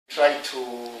Try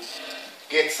to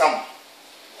get some.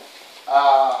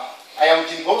 I am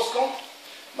Jean Bosco.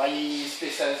 My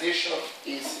specialization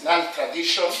is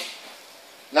non-traditional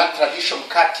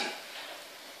cutting,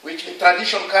 which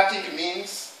traditional cutting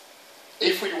means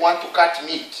if you want to cut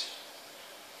meat,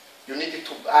 you need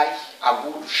to buy a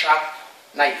good sharp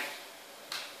knife,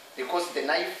 because the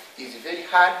knife is very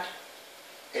hard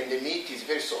and the meat is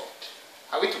very soft.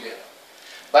 Are we together?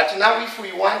 But now if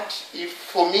we want,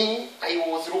 for me, I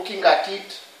was looking at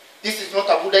it, this is not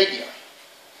a good idea.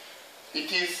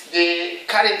 It is the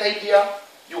current idea,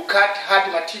 you cut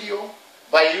hard material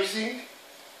by using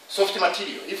soft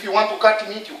material. If you want to cut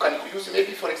meat, you can use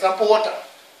maybe, for example, water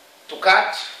to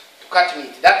cut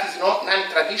meat. That is not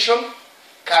non-traditional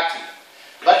cutting.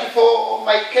 But for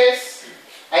my case,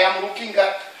 I am looking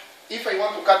at if I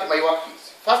want to cut my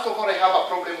workpiece. First of all, I have a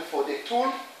problem for the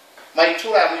tool. My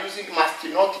tool I am using must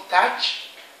not touch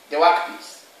the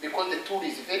workpiece, because the tool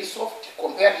is very soft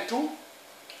compared to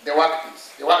the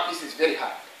workpiece. The workpiece is very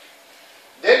hard.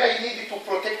 Then I need to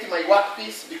protect my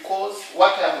workpiece, because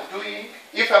what I am doing,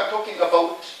 if I am talking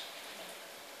about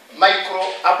micro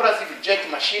abrasive jet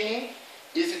machining,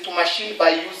 is to machine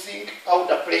by using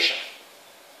powder pressure.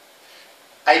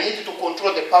 I need to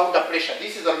control the powder pressure.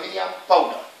 This is aluminum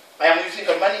powder. I am using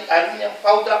aluminum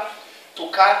powder to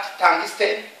cut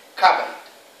tungsten carbide.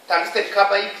 Tungsten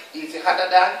carbide is harder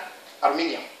than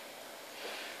aluminum.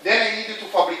 Then I need to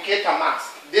fabricate a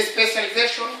mask. The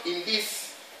specialization in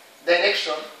this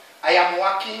direction, I am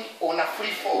working on a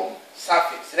free-form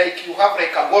surface, like you have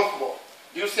like a golf ball.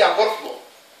 Do you see a golf ball?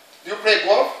 Do you play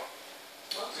golf?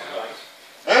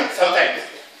 Sometimes. Sometimes.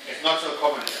 It's not so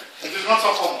common here. It is not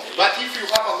so common. But if you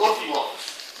have a golf ball,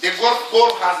 the golf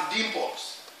ball has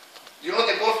dimples. You know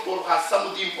the golf ball has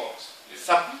some dimples.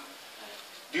 Some.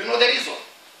 Do you know the reason?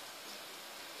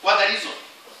 What the reason?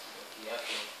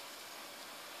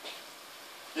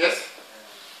 Yes?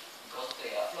 Because of the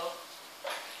airflow?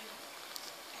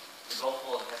 The golf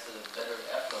ball has a better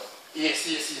airflow. Yes.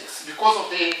 Because of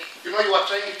the, you are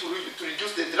trying to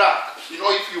reduce the drag.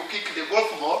 If you kick the golf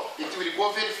ball, it will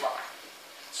go very far.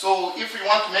 So if you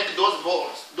want to make those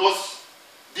balls, those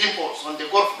dimples on the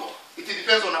golf ball, it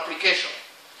depends on application.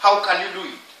 How can you do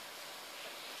it?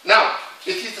 Now,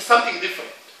 it is something different.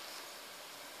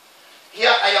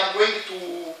 Here I am going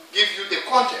to give you the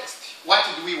context. What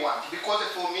do we want? Because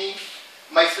for me,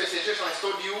 my specialization, I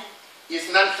told you,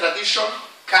 is non-traditional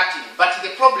cutting. But the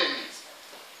problem is,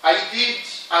 I did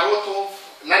a lot of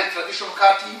non-traditional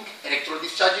cutting,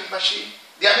 electro-discharging machine.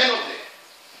 There are many of them.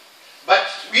 But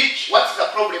what's the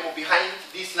problem behind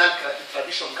this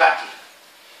non-traditional cutting?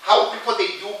 How people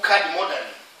they do CAD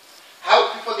modeling.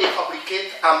 How people they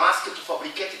fabricate a mask to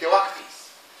fabricate the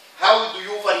workpiece. How do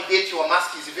you validate your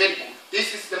mask is very good.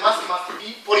 The mask must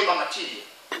be polymer material.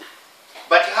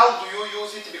 But how do you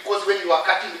use it? Because when you are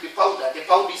cutting with the powder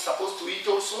is supposed to eat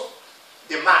also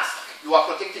the mask. You are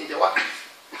protecting the workpiece.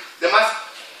 The mask.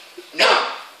 Now,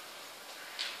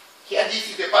 here this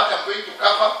is the part I'm going to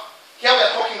cover. Here we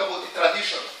are talking about the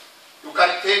tradition. You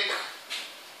can take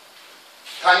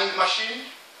turning machine,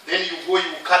 then you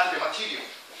cut the material.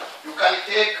 You can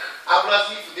take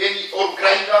abrasive, then or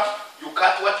grinder, you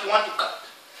cut what you want to cut.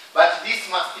 But this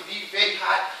must be very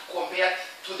hard compared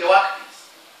to the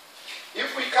workpiece.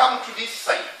 If we come to this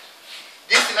side,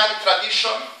 this is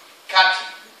non-traditional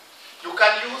cutting. You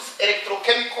can use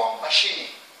electrochemical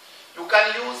machining. You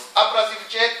can use abrasive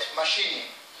jet machining.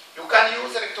 You can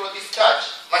use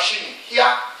electro-discharge machining.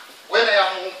 Here, when I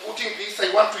am putting this,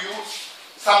 I want to use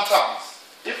some terms.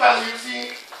 If I'm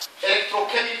using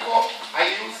electrochemical,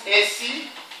 I use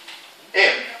ACM.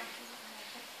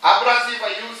 Abrasive,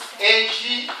 I use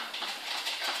AGM.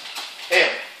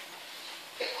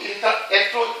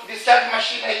 Electro-discharge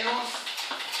machine, I use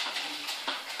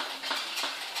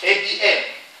ABM.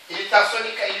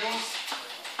 Ultrasonic, I use.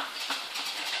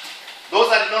 Those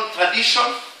are the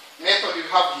non-traditional method you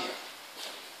have here.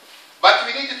 But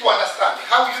we need to understand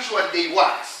how usually they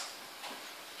work.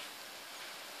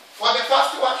 For the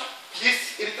first one,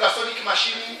 this ultrasonic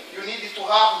machining, you need to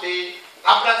have the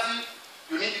abrasive,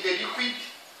 you need the liquid,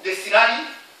 the slurry,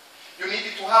 you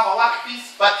need to have a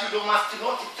workpiece, but you must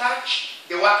not touch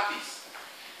the workpiece.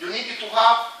 You need to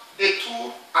have the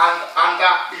tool and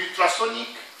the ultrasonic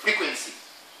frequency.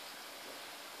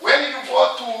 When you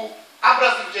go to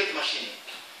abrasive jet machining,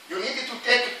 you need to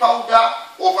take powder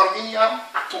of aluminum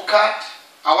to cut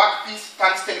a workpiece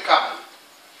tungsten carbide.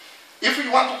 If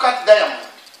you want to cut diamond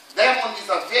is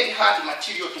a very hard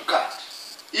material to cut.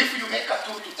 If you make a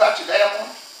tool to touch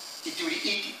diamond, it will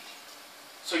eat it.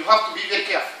 So you have to be very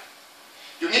careful.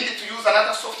 You need to use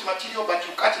another soft material, but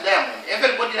you cut diamond.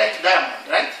 Everybody likes diamond,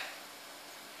 right?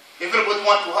 Everybody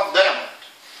wants to have diamond.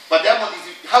 But diamond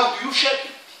is, how do you shape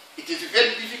it? It is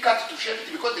very difficult to shape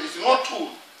it because there is no tool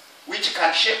which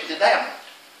can shape the diamond.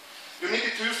 You need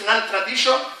to use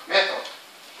non-traditional method.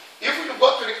 If you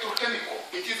go to electrochemical,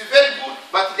 it is very good,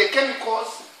 but the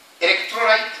chemicals,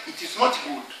 electrolyte, it is not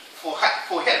good for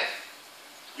health.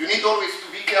 You need always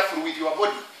to be careful with your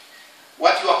body,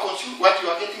 what you are consuming, what you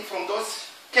are getting from those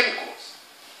chemicals.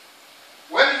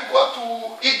 When you go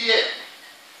to EDM,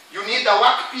 you need a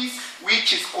workpiece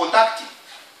which is conductive.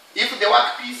 If the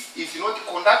workpiece is not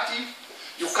conductive,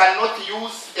 you cannot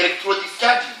use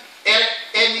electrodischarging.